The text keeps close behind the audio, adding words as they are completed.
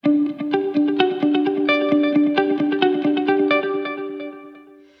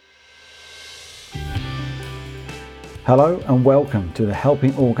Hello and welcome to the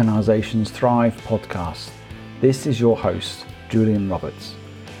Helping Organisations Thrive podcast. This is your host, Julian Roberts.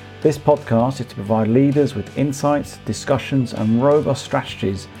 This podcast is to provide leaders with insights, discussions and robust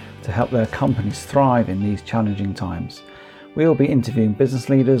strategies to help their companies thrive in these challenging times. We will be interviewing business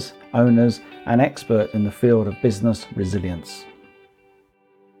leaders, owners and experts in the field of business resilience.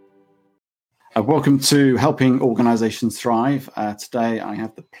 Welcome to Helping Organisations Thrive. Today I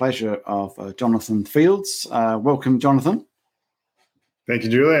have the pleasure of Jonathan Fields. Welcome, Jonathan. Thank you,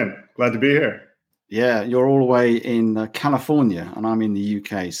 Julian. Glad to be here. Yeah, you're all the way in California and I'm in the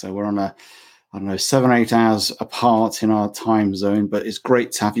UK. So we're on 7-8 hours apart in our time zone, but it's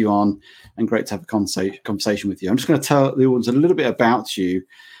great to have you on and great to have a conversation with you. I'm just going to tell the audience a little bit about you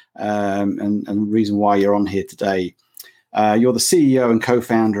and the reason why you're on here today. You're the CEO and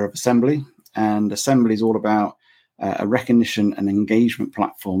co-founder of Assembly. And Assembly is all about a recognition and engagement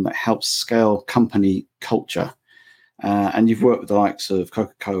platform that helps scale company culture. And you've worked with the likes of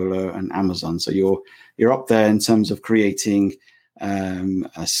Coca-Cola and Amazon. So you're up there in terms of creating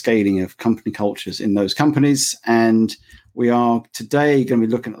a scaling of company cultures in those companies. And we are today going to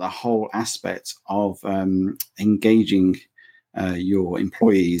be looking at the whole aspect of engaging your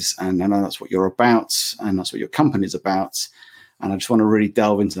employees. And I know that's what you're about and that's what your company is about. And I just want to really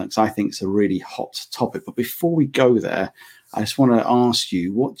delve into that because I think it's a really hot topic. But before we go there, I just want to ask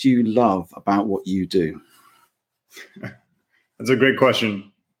you, what do you love about what you do? That's a great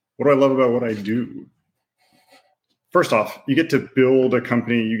question. What do I love about what I do? First off, you get to build a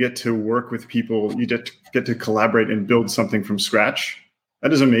company, you get to work with people, you get to collaborate and build something from scratch.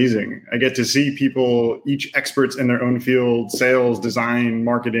 That is amazing. I get to see people, each experts in their own field, sales, design,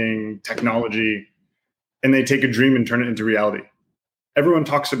 marketing, technology, and they take a dream and turn it into reality. Everyone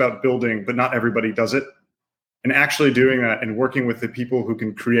talks about building, but not everybody does it. And actually doing that and working with the people who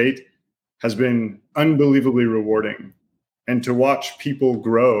can create has been unbelievably rewarding. And to watch people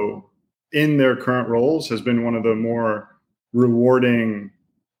grow in their current roles has been one of the more rewarding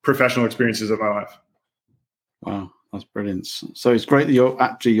professional experiences of my life. Wow, that's brilliant. So it's great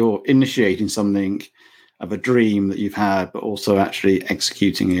that you're initiating something of a dream that you've had, but also actually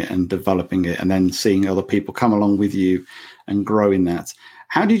executing it and developing it and then seeing other people come along with you and grow in that.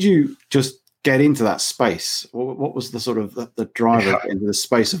 How did you just get into that space? What was the sort of the driver into the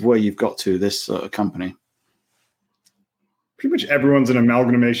space of where you've got to this company? Pretty much everyone's an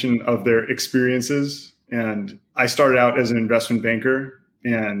amalgamation of their experiences. And I started out as an investment banker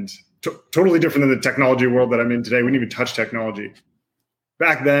and totally different than the technology world that I'm in today. We didn't even touch technology.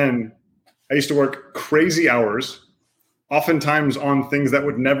 Back then, I used to work crazy hours, oftentimes on things that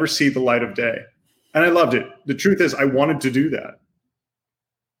would never see the light of day. And I loved it. The truth is, I wanted to do that.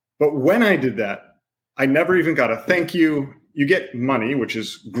 But when I did that, I never even got a thank you. You get money, which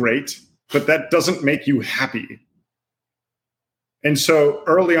is great, but that doesn't make you happy. And so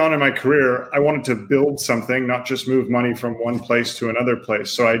early on in my career, I wanted to build something, not just move money from one place to another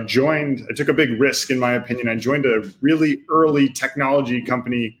place. So I took a big risk, in my opinion. I joined a really early technology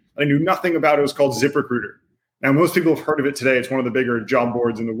company I knew nothing about. It was called ZipRecruiter. Now, most people have heard of it today. It's one of the bigger job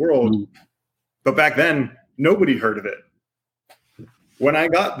boards in the world. But back then, nobody heard of it. When I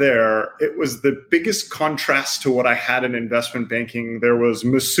got there, it was the biggest contrast to what I had in investment banking. There was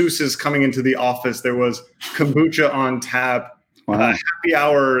masseuses coming into the office. There was kombucha on tap, happy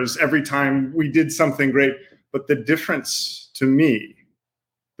hours every time we did something great. But the difference to me,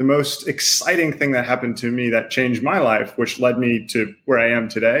 the most exciting thing that happened to me that changed my life, which led me to where I am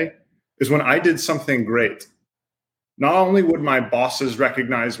today, is when I did something great. Not only would my bosses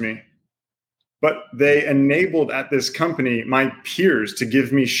recognize me, but they enabled at this company my peers to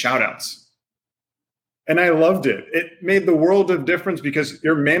give me shout outs. And I loved it. It made the world of difference because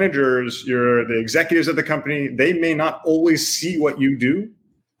your managers, the executives at the company, they may not always see what you do,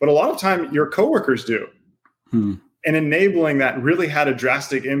 but a lot of time your coworkers do. And enabling that really had a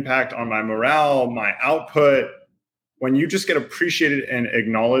drastic impact on my morale, my output. When you just get appreciated and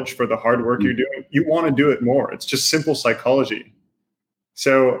acknowledged for the hard work you're doing, you want to do it more. It's just simple psychology.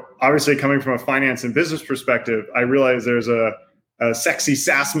 So obviously coming from a finance and business perspective, I realize there's a sexy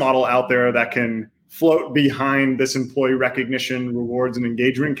SaaS model out there that can float behind this employee recognition, rewards, and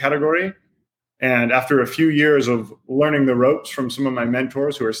engagement category. And after a few years of learning the ropes from some of my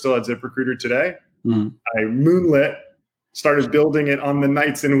mentors who are still at ZipRecruiter today, I moonlit, started building it on the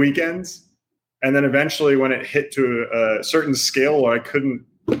nights and weekends. And then eventually when it hit to a certain scale where I couldn't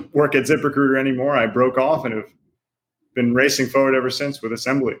work at ZipRecruiter anymore, I broke off and have been racing forward ever since with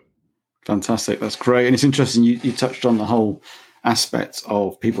Assembly. Fantastic. That's great. And it's interesting. You touched on the whole aspect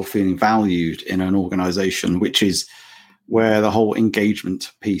of people feeling valued in an organization, which is where the whole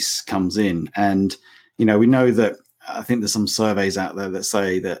engagement piece comes in. And, we know that I think there's some surveys out there that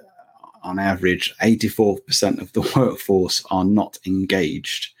say that on average, 84% of the workforce are not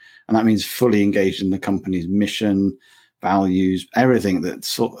engaged. And that means fully engaged in the company's mission, values, everything that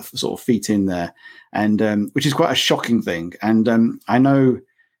sort of fit in there. And which is quite a shocking thing. And I know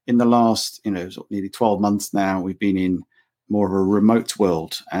in the last, sort of nearly 12 months now, we've been in more of a remote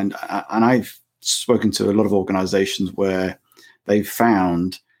world. And I've spoken to a lot of organizations where they've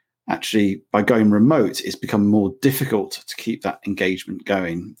found actually by going remote, it's become more difficult to keep that engagement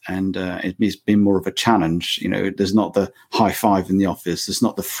going. And it's been more of a challenge. There's not the high five in the office. There's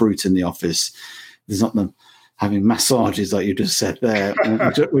not the fruit in the office. There's not the having massages like you just said there.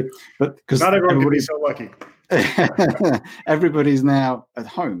 But because not everyone can be so lucky. Everybody's now at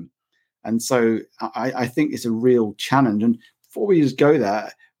home. And so I think it's a real challenge. And before we just go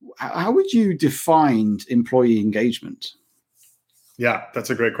there, how would you define employee engagement? Yeah, that's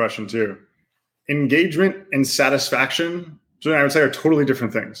a great question too. Engagement and satisfaction, so I would say, are totally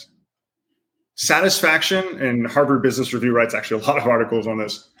different things. Satisfaction, and Harvard Business Review writes actually a lot of articles on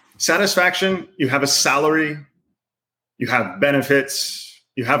this. Satisfaction, you have a salary, you have benefits,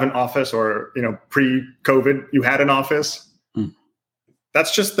 you have an office, or pre-COVID, you had an office.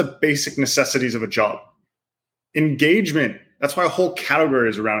 That's just the basic necessities of a job. Engagement, that's why a whole category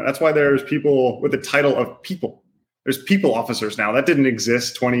is around it. That's why there's people with the title of people. There's people officers now. That didn't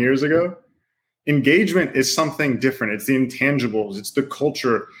exist 20 years ago. Engagement is something different. It's the intangibles. It's the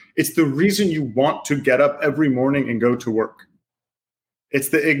culture. It's the reason you want to get up every morning and go to work. It's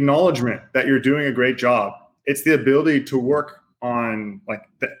the acknowledgement that you're doing a great job. It's the ability to work on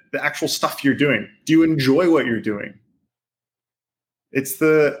the actual stuff you're doing. Do you enjoy what you're doing? It's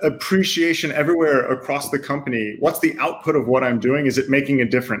the appreciation everywhere across the company. What's the output of what I'm doing? Is it making a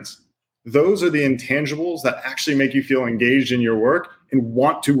difference? Those are the intangibles that actually make you feel engaged in your work and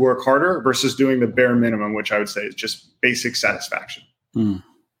want to work harder versus doing the bare minimum, which I would say is just basic satisfaction. And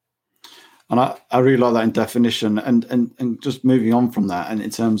I really like that in definition. And just moving on from that, and in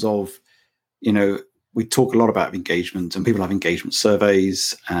terms of, we talk a lot about engagement, and people have engagement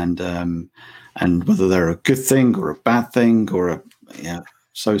surveys, and whether they're a good thing or a bad thing or a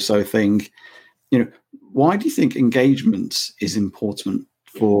so-so thing. Why do you think engagement is important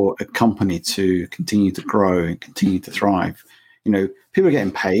for a company to continue to grow and continue to thrive? People are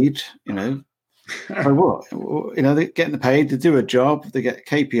getting paid, for what? They're getting paid to do a job. They get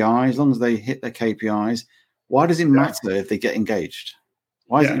KPIs. As long as they hit their KPIs, why does it matter if they get engaged?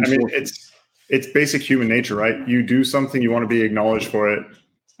 Why is it important? It's basic human nature, right? You do something, you want to be acknowledged for it.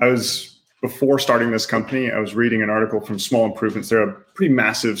 Before starting this company, I was reading an article from Small Improvements. They're a pretty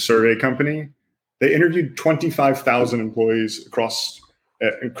massive survey company. They interviewed 25,000 employees across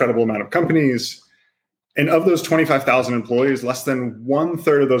an incredible amount of companies. And of those 25,000 employees, less than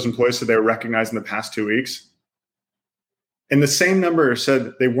 1/3 of those employees said they were recognized in the past 2 weeks. And the same number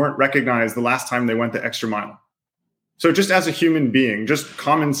said they weren't recognized the last time they went the extra mile. So just as a human being, just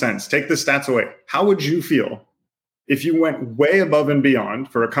common sense, take the stats away. How would you feel if you went way above and beyond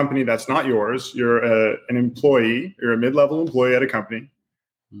for a company that's not yours? You're an employee, you're a mid-level employee at a company.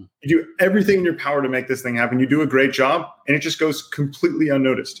 You do everything in your power to make this thing happen. You do a great job, and it just goes completely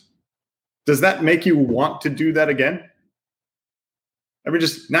unnoticed. Does that make you want to do that again?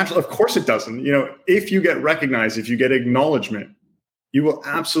 Just naturally, of course it doesn't. If you get recognized, if you get acknowledgement, you will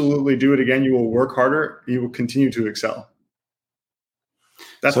absolutely do it again. You will work harder. You will continue to excel.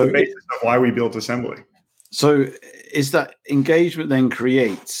 That's the basis of why we built Assembly. So is that engagement then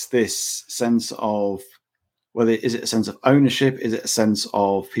creates this sense of, is it a sense of ownership? Is it a sense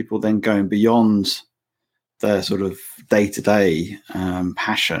of people then going beyond their sort of day-to-day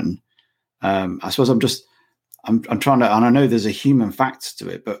passion? I suppose I'm trying to, and I know there's a human factor to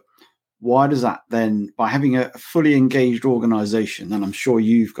it, but why does that then, by having a fully engaged organization, and I'm sure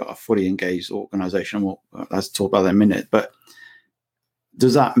you've got a fully engaged organization, and let's talk about that in a minute, but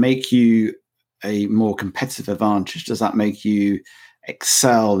does that make you a more competitive advantage? Does that make you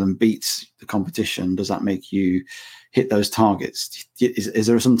excel and beat the competition? Does that make you hit those targets? Is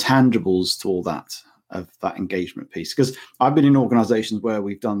there some tangibles to all that, of that engagement piece? Because I've been in organizations where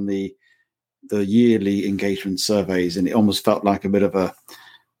we've done the yearly engagement surveys, and it almost felt like a bit of a,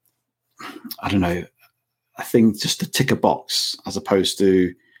 I don't know, I think just to tick a box, as opposed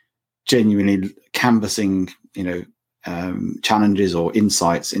to genuinely canvassing, challenges or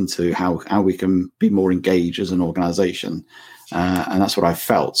insights into how we can be more engaged as an organization. And that's what I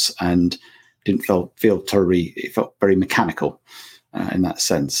felt, and didn't feel totally, it felt very mechanical in that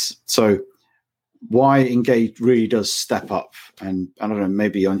sense. So why Engage really does step up, and I don't know,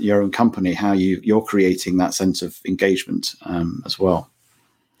 maybe on your own company, how you're creating that sense of engagement as well.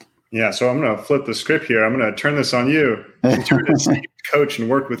 Yeah, so I'm going to flip the script here. I'm going to turn this on you. Since you're a coach and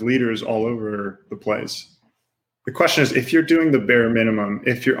work with leaders all over the place. The question is, if you're doing the bare minimum,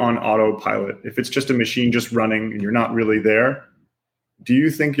 if you're on autopilot, if it's just a machine just running and you're not really there, do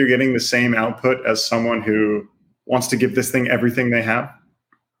you think you're getting the same output as someone who wants to give this thing everything they have?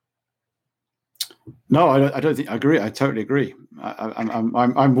 No, I don't think I agree. I totally agree.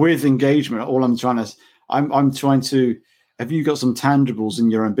 I'm with engagement. All I'm trying to. Have you got some tangibles in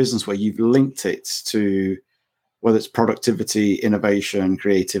your own business where you've linked it to whether it's productivity, innovation,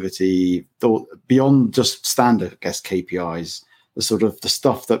 creativity, thought beyond just standard, I guess, KPIs, the sort of the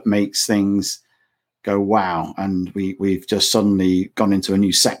stuff that makes things go wow, and we've just suddenly gone into a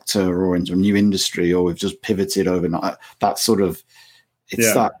new sector or into a new industry, or we've just pivoted overnight. That sort of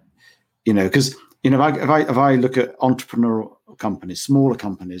that, because if I look at entrepreneurial companies, smaller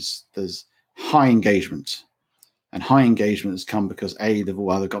companies, there's high engagement. And high engagement has come because they've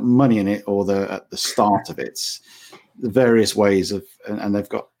either got money in it or they're at the start of it. The various ways of, and they've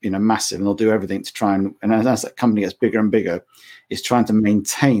got massive, and they'll do everything to try and as that company gets bigger and bigger, is trying to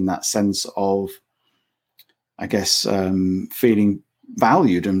maintain that sense of, I guess, feeling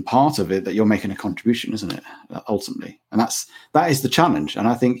valued and part of it, that you're making a contribution, isn't it? Ultimately, and that is the challenge. And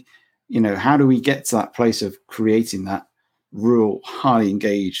I think how do we get to that place of creating that real highly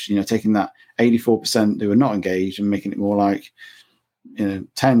engaged, taking that 84% who are not engaged and making it more like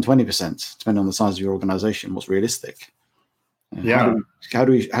 10-20%, depending on the size of your organization, what's realistic. How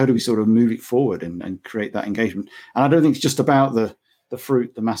do we sort of move it forward and create that engagement? And I don't think it's just about the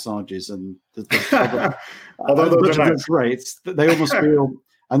fruit, the massages, and the although those are nice. Great, they almost feel,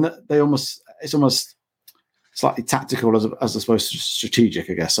 and it's almost slightly tactical as opposed to strategic,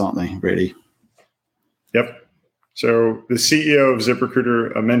 I guess, aren't they? Really. Yep. So the CEO of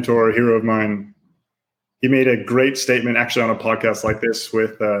ZipRecruiter, a mentor, a hero of mine, he made a great statement actually on a podcast like this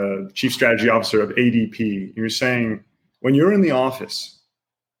with Chief Strategy Officer of ADP. He was saying, when you're in the office,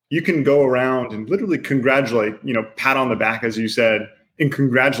 you can go around and literally congratulate, pat on the back, as you said, and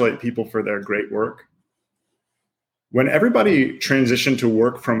congratulate people for their great work. When everybody transitioned to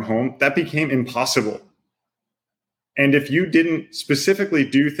work from home, that became impossible. And if you didn't specifically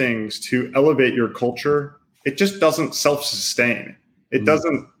do things to elevate your culture, it just doesn't self-sustain. It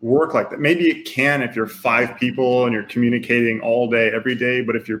doesn't work like that. Maybe it can if you're 5 people and you're communicating all day, every day.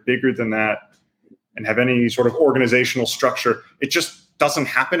 But if you're bigger than that and have any sort of organizational structure, it just doesn't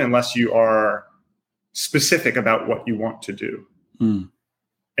happen unless you are specific about what you want to do.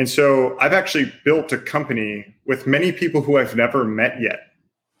 And so I've actually built a company with many people who I've never met yet.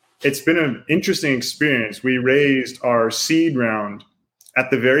 It's been an interesting experience. We raised our seed round at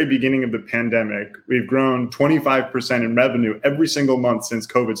the very beginning of the pandemic. We've grown 25% in revenue every single month since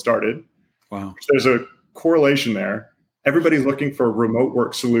COVID started. Wow. There's a correlation there. Everybody's looking for remote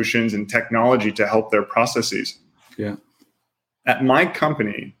work solutions and technology to help their processes. Yeah. At my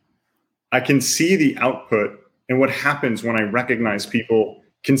company, I can see the output and what happens when I recognize people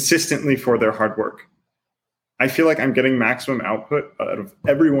consistently for their hard work. I feel like I'm getting maximum output out of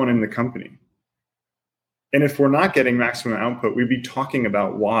everyone in the company. And if we're not getting maximum output, we'd be talking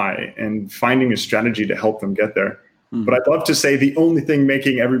about why and finding a strategy to help them get there. But I'd love to say the only thing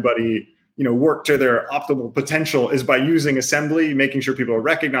making everybody, work to their optimal potential is by using Assembly, making sure people are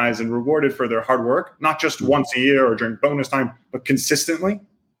recognized and rewarded for their hard work, not just once a year or during bonus time, but consistently.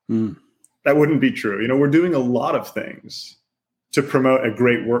 That wouldn't be true. We're doing a lot of things to promote a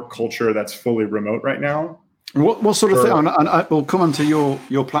great work culture that's fully remote right now. What sort of thing? And we'll come on to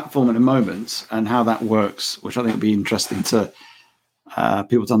your platform in a moment and how that works, which I think would be interesting to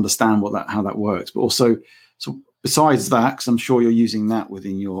people to understand how that works. But also, so besides that, because I'm sure you're using that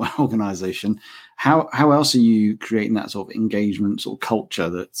within your organization, how else are you creating that sort of engagement sort of culture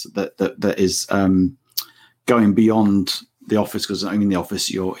that is going beyond the office? Because in the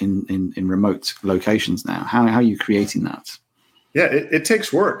office, you're in remote locations now. How are you creating that? Yeah, it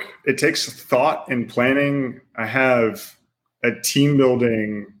takes work. It takes thought and planning. I have a team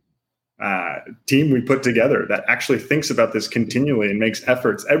building team we put together that actually thinks about this continually and makes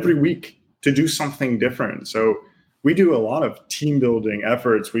efforts every week to do something different. So we do a lot of team building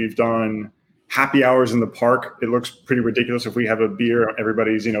efforts. We've done happy hours in the park. It looks pretty ridiculous if we have a beer,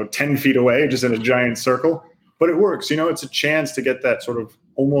 everybody's 10 feet away, just in a giant circle. But it works. It's a chance to get that sort of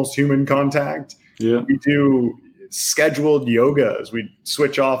almost human contact. Yeah. We do scheduled yogas. We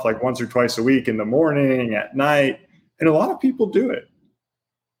switch off like once or twice a week in the morning, at night, and a lot of people do it.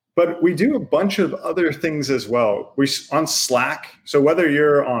 But we do a bunch of other things as well. We on Slack. So whether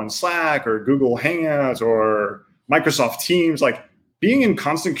you're on Slack or Google Hangouts or Microsoft Teams, like being in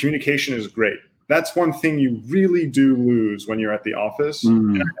constant communication is great. That's one thing you really do lose when you're at the office.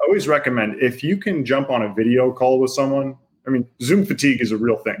 And I always recommend, if you can jump on a video call with someone, I mean, Zoom fatigue is a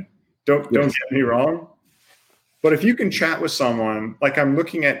real thing. Don't get me wrong. But if you can chat with someone, like I'm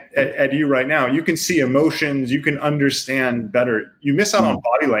looking at you right now, you can see emotions, you can understand better. You miss out on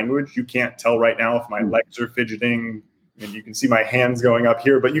body language. You can't tell right now if my legs are fidgeting, and you can see my hands going up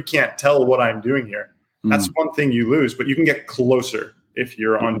here, but you can't tell what I'm doing here. That's one thing you lose, but you can get closer if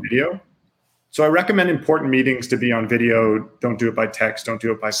you're on video. So I recommend important meetings to be on video. Don't do it by text. Don't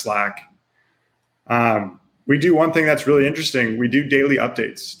do it by Slack. We do one thing that's really interesting. We do daily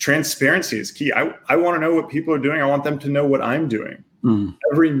updates. Transparency is key. I want to know what people are doing. I want them to know what I'm doing.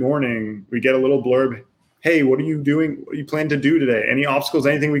 Every morning we get a little blurb. Hey, what are you doing? What do you plan to do today? Any obstacles,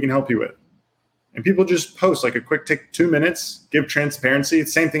 anything we can help you with? And people just post like a quick 2 minutes, give transparency.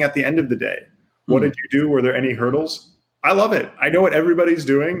 Same thing at the end of the day. What did you do? Were there any hurdles? I love it. I know what everybody's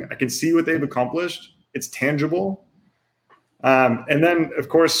doing. I can see what they've accomplished. It's tangible. And then, of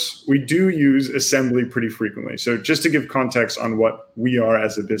course, we do use Assembly pretty frequently. So just to give context on what we are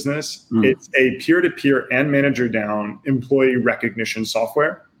as a business, it's a peer-to-peer and manager-down employee recognition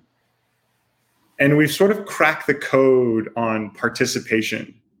software. And we've sort of cracked the code on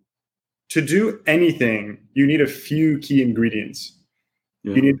participation. To do anything, you need a few key ingredients.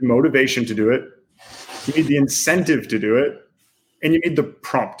 You need the motivation to do it. You need the incentive to do it. And you need the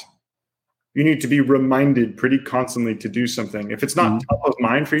prompt. You need to be reminded pretty constantly to do something. If it's not top of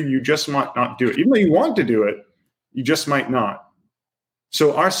mind for you, you just might not do it. Even though you want to do it, you just might not.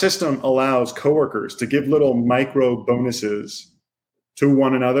 So our system allows coworkers to give little micro bonuses to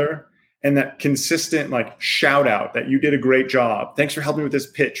one another, and that consistent like shout out that you did a great job. Thanks for helping me with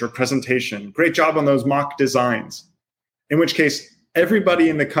this pitch or presentation. Great job on those mock designs. In which case, everybody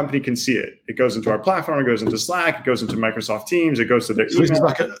in the company can see it. It goes into our platform, it goes into Slack, it goes into Microsoft Teams, it goes to their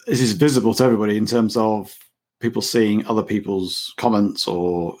email. This is visible to everybody in terms of people seeing other people's comments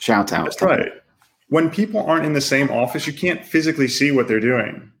or shout outs. That's right. When people aren't in the same office, you can't physically see what they're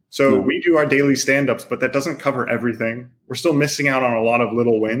doing. So we do our daily stand-ups, but that doesn't cover everything. We're still missing out on a lot of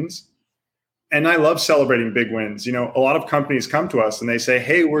little wins. And I love celebrating big wins. You know, a lot of companies come to us and they say,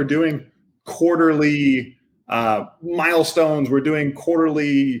 hey, we're doing quarterly milestones. We're doing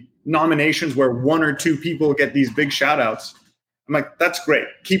quarterly nominations where 1 or 2 people get these big shout outs. I'm like, that's great.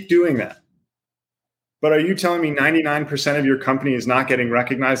 Keep doing that. But are you telling me 99% of your company is not getting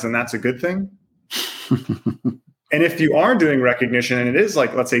recognized and that's a good thing? And if you are doing recognition and it is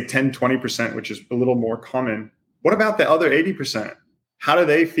like, let's say 10, 20%, which is a little more common, what about the other 80%? How do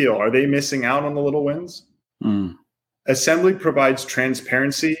they feel? Are they missing out on the little wins? Assembly provides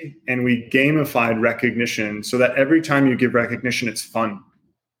transparency, and we gamified recognition so that every time you give recognition, it's fun.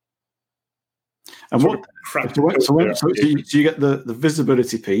 And so you get the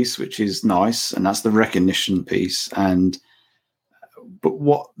visibility piece, which is nice, and that's the recognition piece. But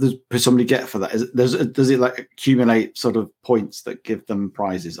what does somebody get for that? Does it like accumulate sort of points that give them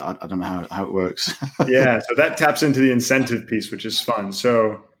prizes? I don't know how it works. Yeah, so that taps into the incentive piece, which is fun.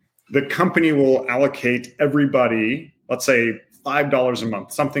 So the company will allocate everybody, let's say $5 a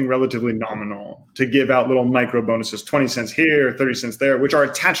month, something relatively nominal, to give out little micro bonuses, 20 cents here, 30 cents there, which are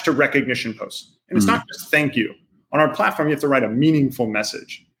attached to recognition posts. And it's not just thank you. On our platform, you have to write a meaningful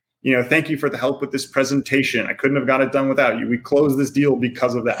message. You know, thank you for the help with this presentation. I couldn't have got it done without you. We closed this deal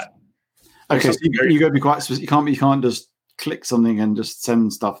because of that. Okay, so you got to be quite specific. You can't just click something and just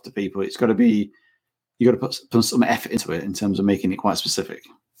send stuff to people. It's got to be, you got to put some effort into it in terms of making it quite specific.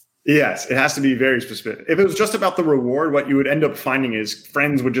 Yes, it has to be very specific. If it was just about the reward, what you would end up finding is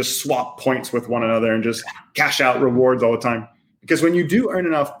friends would just swap points with one another and just cash out rewards all the time. Because when you do earn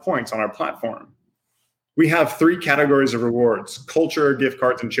enough points on our platform, we have 3 categories of rewards: culture, gift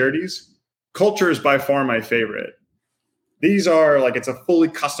cards, and charities. Culture is by far my favorite. These are like, it's a fully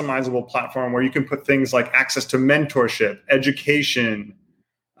customizable platform where you can put things like access to mentorship, education,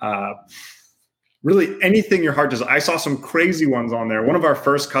 really anything your heart desires. I saw some crazy ones on there. One of our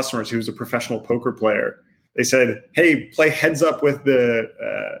first customers, who was a professional poker player, they said, hey, play heads up with the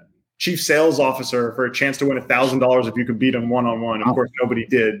chief sales officer for a chance to win $1,000 if you could beat him one-on-one. Of course, nobody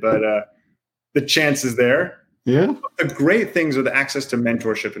did, but the chance is there. Yeah. The great things are the access to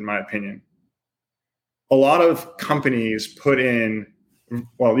mentorship, in my opinion. A lot of companies put in,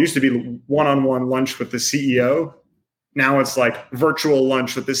 well, it used to be one-on-one lunch with the CEO. Now it's like virtual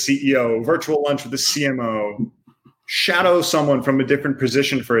lunch with the CEO, virtual lunch with the CMO, shadow someone from a different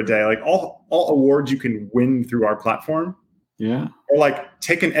position for a day, like all awards you can win through our platform. Yeah. Or like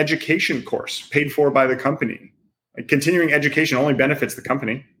take an education course paid for by the company. Like continuing education only benefits the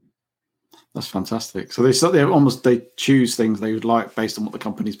company. That's fantastic. So they choose things they would like based on what the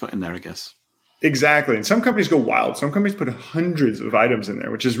company's put in there, I guess. Exactly. And some companies go wild. Some companies put hundreds of items in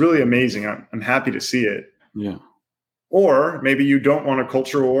there, which is really amazing. I'm happy to see it. Yeah. Or maybe you don't want a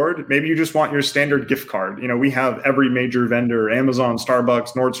culture award. Maybe you just want your standard gift card. We have every major vendor, Amazon,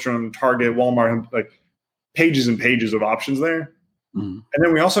 Starbucks, Nordstrom, Target, Walmart, like pages and pages of options there. Mm. And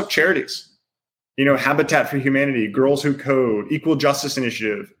then we also have charities. Habitat for Humanity, Girls Who Code, Equal Justice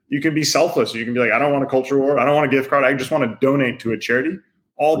Initiative. You can be selfless. You can be like, I don't want a culture award. I don't want a gift card. I just want to donate to a charity.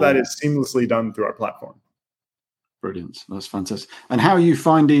 All that is seamlessly done through our platform. Brilliant. That's fantastic. And how are you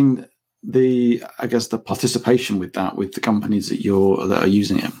finding the participation with the companies that are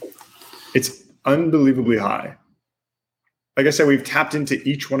using it? It's unbelievably high. Like I said, we've tapped into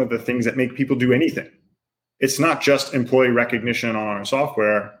each one of the things that make people do anything. It's not just employee recognition on our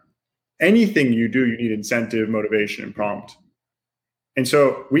software. Anything you do, you need incentive, motivation, and prompt. And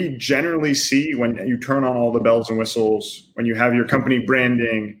so we generally see when you turn on all the bells and whistles, when you have your company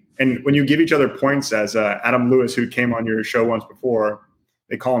branding, and when you give each other points, as Adam Lewis, who came on your show once before,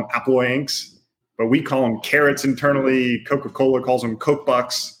 they call them Apple Inks, but we call them carrots internally. Coca-Cola calls them Coke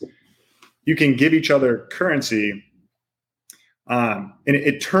Bucks. You can give each other currency, and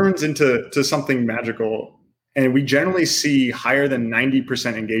it turns into something magical. And we generally see higher than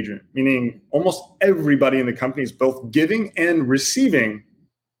 90% engagement, meaning almost everybody in the company is both giving and receiving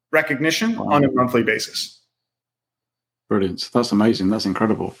recognition on a monthly basis. Brilliant. That's amazing. That's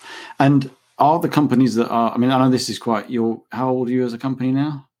incredible. And are the companies that are, I know this is how old are you as a company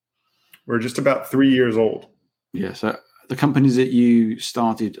now? We're just about 3 years old. Yeah. So the companies that you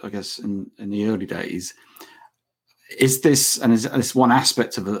started, I guess, in the early days, is this one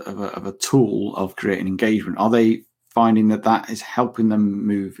aspect of a tool of creating engagement? Are they finding that is helping them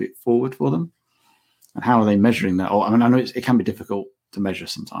move it forward for them? And how are they measuring that? I know it can be difficult to measure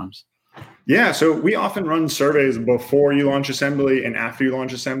sometimes. Yeah, so we often run surveys before you launch Assembly and after you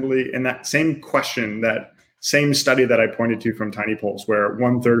launch Assembly. And that same question, that same study that I pointed to from Tiny Pulse, where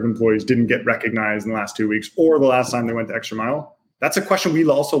 1/3 of employees didn't get recognized in the last 2 weeks or the last time they went the extra mile, that's a question we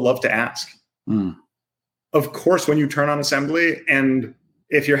also love to ask. Mm. Of course, when you turn on Assembly and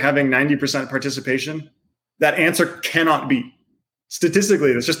if you're having 90% participation, that answer cannot be.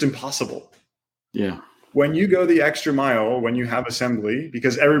 Statistically, that's just impossible. Yeah. When you go the extra mile, when you have Assembly,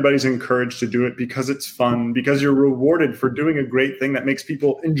 because everybody's encouraged to do it, because it's fun, because you're rewarded for doing a great thing that makes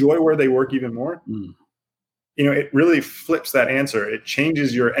people enjoy where they work even more, it really flips that answer. It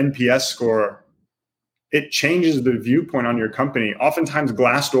changes your NPS score. It changes the viewpoint on your company. Oftentimes,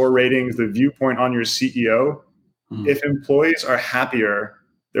 Glassdoor ratings, the viewpoint on your CEO. If employees are happier,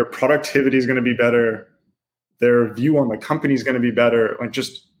 their productivity is going to be better. Their view on the company is going to be better. Like,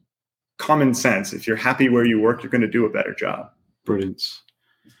 just common sense. If you're happy where you work, you're going to do a better job. Brilliant.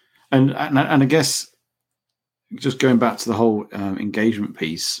 And I guess just going back to the whole engagement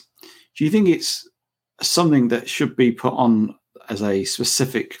piece, do you think it's something that should be put on as a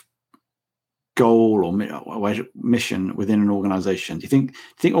specific goal or mission within an organization? Do you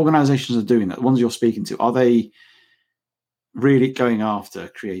think organizations are doing that? The ones you're speaking to, are they really going after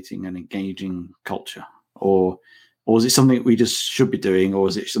creating an engaging culture, or is it something we just should be doing, or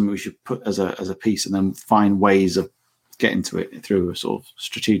is it something we should put as a piece and then find ways of getting to it through a sort of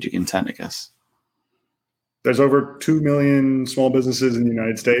strategic intent, I guess? There's over 2 million small businesses in the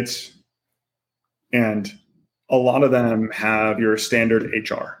United States, and a lot of them have your standard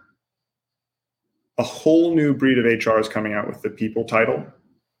HR. A whole new breed of HR is coming out with the people title.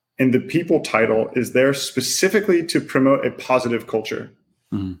 And the people title is there specifically to promote a positive culture.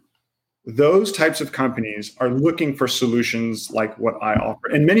 Mm-hmm. Those types of companies are looking for solutions like what I offer,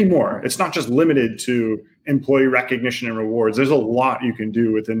 and many more. It's not just limited to employee recognition and rewards. There's a lot you can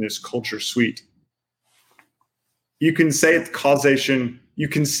do within this culture suite. You can say it's causation, you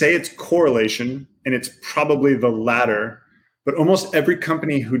can say it's correlation, and it's probably the latter. But almost every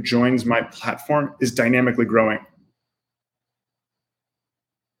company who joins my platform is dynamically growing.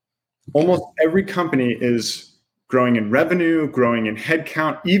 Almost every company is growing in revenue, growing in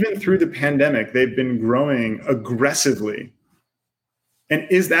headcount. Even through the pandemic, they've been growing aggressively. And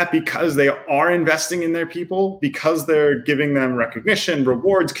is that because they are investing in their people? Because they're giving them recognition,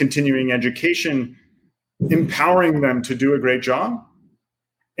 rewards, continuing education, empowering them to do a great job?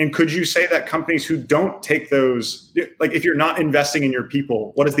 And could you say that companies who don't take those, like if you're not investing in your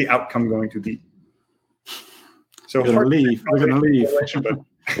people, what is the outcome going to be? So they're going to leave.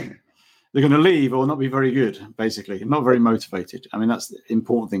 They're going to leave or not be very good, basically, not very motivated. I mean, that's the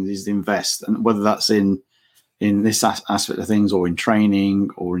important thing, is to invest, and whether that's in this aspect of things, or in training,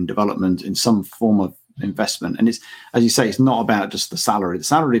 or in development, in some form of investment. And it's, as you say, it's not about just the salary. The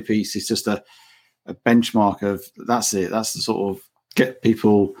salary piece is just a benchmark of, that's it. That's the sort of get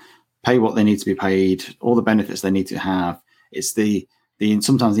people pay what they need to be paid, all the benefits they need to have. It's the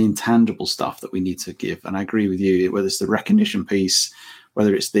sometimes the intangible stuff that we need to give. And I agree with you, whether it's the recognition piece,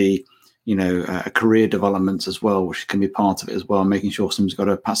 whether it's the a career development as well, which can be part of it as well, making sure someone's got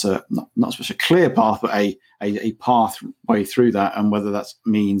to pass not such a clear path, but a pathway through that, and whether that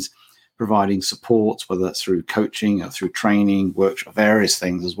means providing support, whether that's through coaching or through training, workshop, various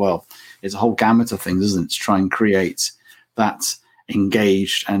things as well. It's a whole gamut of things, isn't it, to try and create that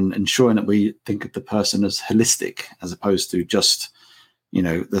engaged and ensuring that we think of the person as holistic, as opposed to just,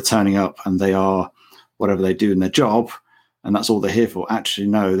 they're turning up and they are whatever they do in their job and that's all they're here for. Actually,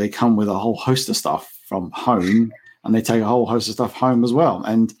 no, they come with a whole host of stuff from home and they take a whole host of stuff home as well.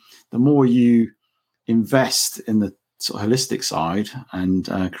 And the more you invest in the sort of holistic side and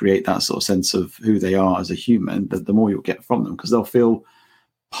create that sort of sense of who they are as a human, the more you'll get from them, because they'll feel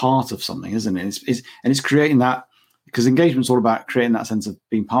part of something, isn't it? It's creating that, because engagement's all about creating that sense of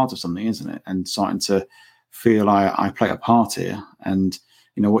being part of something, isn't it? And starting to feel I play a part here, and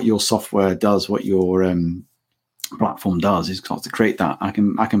what your software does, what your platform does, is to create that. I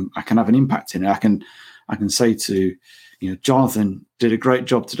can have an impact in it. I can say to Jonathan did a great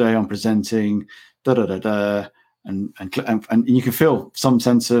job today on presenting, and you can feel some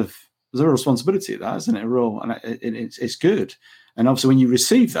sense of there's a real responsibility of that, isn't it? It's good. And obviously, when you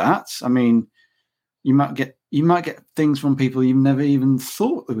receive that, I mean, you might get things from people you've never even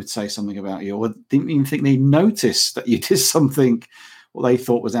thought they would say something about you, or didn't even think they noticed that you did something what they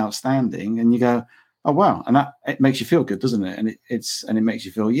thought was outstanding, and you go, oh wow, and that it makes you feel good, doesn't it? And it makes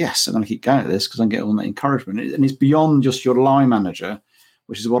you feel, yes, I'm going to keep going at this because I'm getting all that encouragement, and it's beyond just your line manager,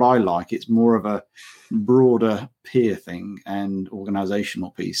 which is what I like. It's more of a broader peer thing and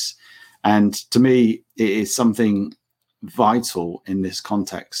organizational piece, and to me, it is something vital in this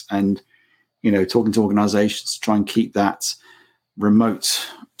context. And talking to organizations to try and keep that remote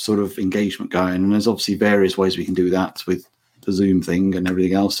sort of engagement going. And there's obviously various ways we can do that with the Zoom thing and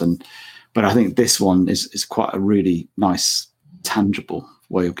everything else. But I think this one is quite a really nice, tangible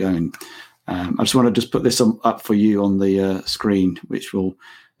way of going. I just want to put this up for you on the screen, which will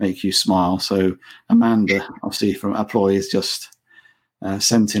make you smile. So Amanda, obviously from Apploy, is just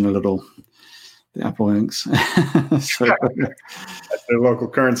sent in a little the Apploy links. That's their local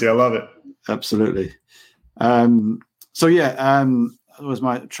currency. I love it. Absolutely. That was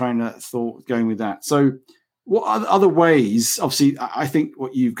my train of thought going with that. So what are other ways? Obviously, I think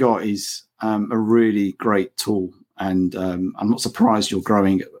what you've got is a really great tool, and I'm not surprised you're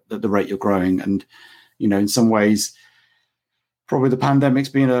growing at the rate you're growing. And, in some ways, probably the pandemic's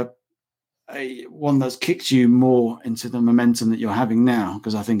been a one that's kicked you more into the momentum that you're having now,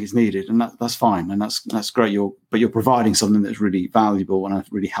 because I think it's needed, and that's fine, and that's great. But you're providing something that's really valuable and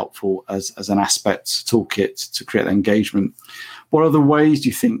really helpful as an aspect toolkit to create that engagement. What other ways do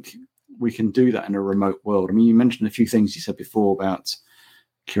you think we can do that in a remote world? I mean, you mentioned a few things you said before about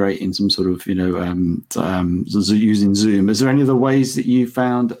curating some sort of using Zoom. Is there any other ways that you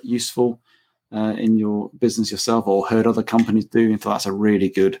found useful in your business yourself, or heard other companies do? And that's a really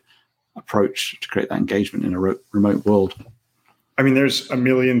good approach to create that engagement in a remote world. I mean, there's a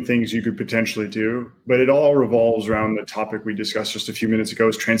million things you could potentially do, but it all revolves around the topic we discussed just a few minutes ago,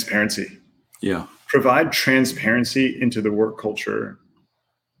 is transparency. Yeah. Provide transparency into the work culture.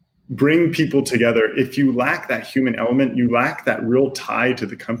 Bring people together. If you lack that human element, you lack that real tie to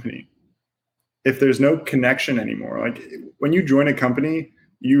the company. If there's no connection anymore, like when you join a company,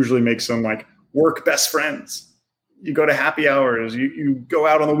 you usually make some work best friends. You go to happy hours, you go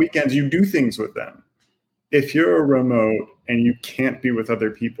out on the weekends, you do things with them. If you're remote and you can't be with other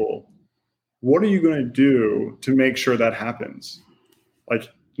people, what are you going to do to make sure that happens?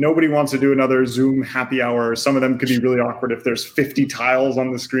 Nobody wants to do another Zoom happy hour. Some of them could be really awkward if there's 50 tiles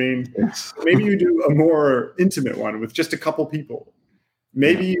on the screen. Yes. Maybe you do a more intimate one with just a couple people.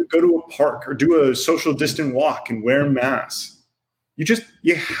 Maybe you go to a park or do a social distant walk and wear masks.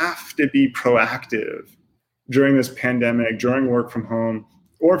 You have to be proactive during this pandemic, during work from home,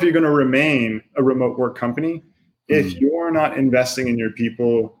 or if you're going to remain a remote work company, if you're not investing in your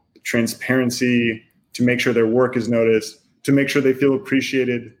people, transparency, to make sure their work is noticed, to make sure they feel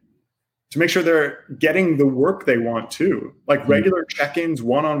appreciated, to make sure they're getting the work they want too, regular check-ins,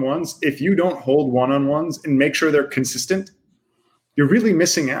 one-on-ones. If you don't hold one-on-ones and make sure they're consistent, you're really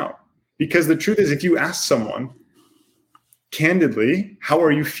missing out. Because the truth is, if you ask someone candidly, how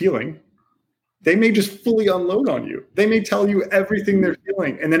are you feeling? They may just fully unload on you. They may tell you everything they're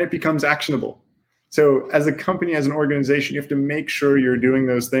feeling, and then it becomes actionable. So as a company, as an organization, you have to make sure you're doing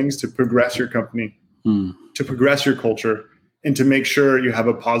those things to progress your company, to progress your culture, and to make sure you have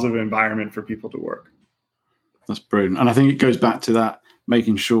a positive environment for people to work. That's brilliant. And I think it goes back to that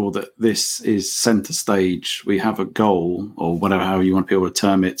making sure that this is center stage. We have a goal, or whatever, however you want people to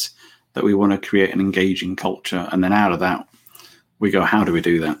term it, that we want to create an engaging culture. And then out of that, we go, how do we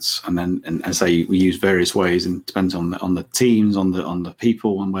do that? And then, and as I say, we use various ways, and it depends on the teams, on the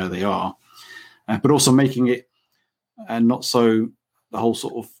people and where they are, but also making it not so the whole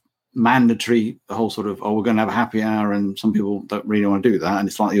sort of mandatory, the whole sort of, oh, we're going to have a happy hour, and some people don't really want to do that, and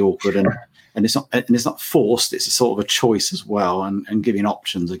it's slightly awkward, and it's not forced. It's a sort of a choice as well, and giving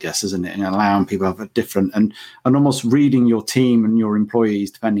options, I guess, isn't it? And allowing people to have a different, and almost reading your team and your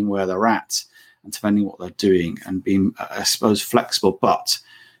employees depending where they're at and depending what they're doing, and being, I suppose, flexible, but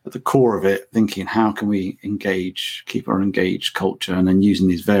at the core of it, thinking how can we engage, keep our engaged culture, and then using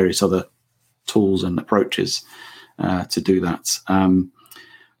these various other tools and approaches to do that.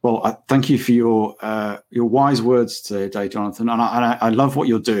 Well, thank you for your wise words today, Jonathan. And I love what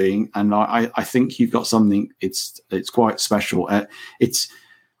you're doing, and I think you've got something. It's quite special. It's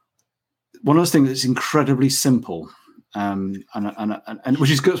one of those things that's incredibly simple, and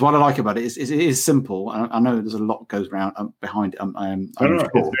which is good. What I like about it is it is simple. I know there's a lot goes around behind it.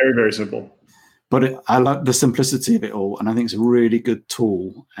 It's very, very simple. But I like the simplicity of it all, and I think it's a really good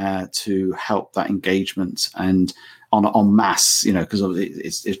tool to help that engagement and on mass, because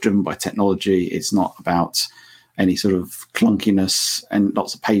it's driven by technology. It's not about any sort of clunkiness and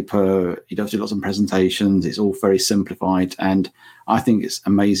lots of paper. You don't do lots of presentations. It's all very simplified, and I think it's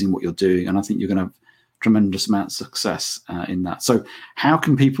amazing what you're doing, and I think you're going to have tremendous amount of success in that. So how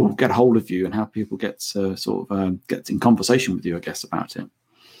can people get hold of you, and how people get get in conversation with you, I guess, about it?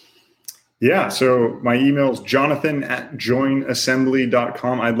 Yeah, so my email is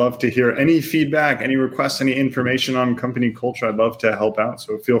jonathan@joinassembly.com. I'd love to hear any feedback, any requests, any information on company culture. I'd love to help out.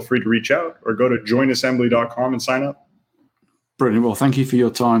 So feel free to reach out or go to joinassembly.com and sign up. Brilliant. Well, thank you for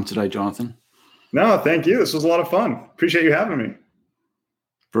your time today, Jonathan. No, thank you. This was a lot of fun. Appreciate you having me.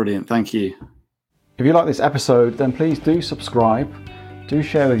 Brilliant. Thank you. If you like this episode, then please do subscribe, do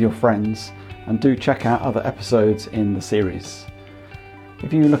share with your friends, and do check out other episodes in the series.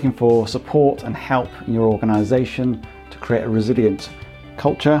 If you're looking for support and help in your organisation to create a resilient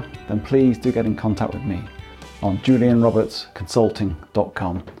culture, then please do get in contact with me on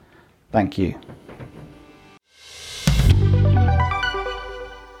julianrobertsconsulting.com. Thank you.